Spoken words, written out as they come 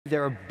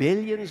there are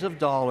billions of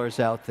dollars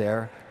out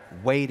there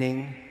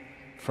waiting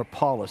for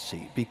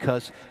policy,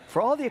 because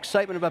for all the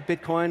excitement about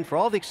Bitcoin, for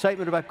all the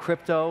excitement about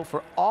crypto,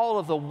 for all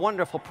of the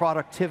wonderful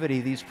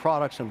productivity, these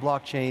products and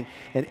blockchain,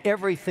 and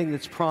everything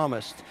that's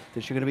promised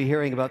that you're going to be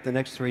hearing about the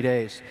next 3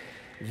 days,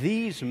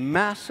 these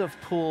massive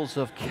pools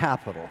of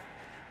capital,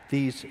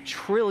 these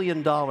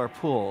trillion-dollar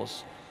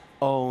pools,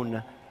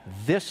 own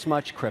this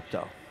much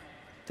crypto,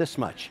 this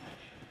much,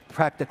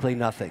 practically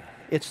nothing.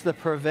 It's the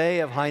purvey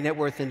of high net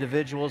worth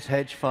individuals,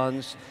 hedge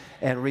funds,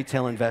 and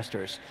retail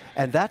investors.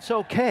 And that's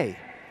okay.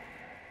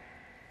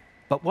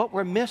 But what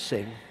we're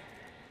missing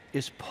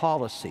is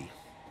policy.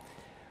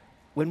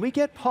 When we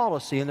get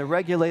policy and the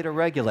regulator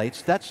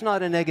regulates, that's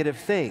not a negative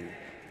thing.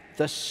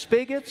 The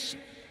spigots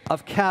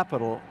of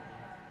capital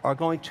are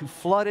going to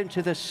flood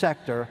into this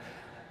sector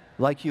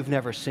like you've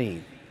never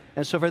seen.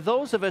 And so for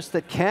those of us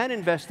that can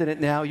invest in it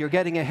now, you're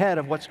getting ahead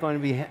of what's going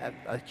to be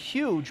a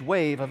huge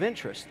wave of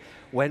interest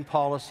when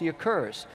policy occurs.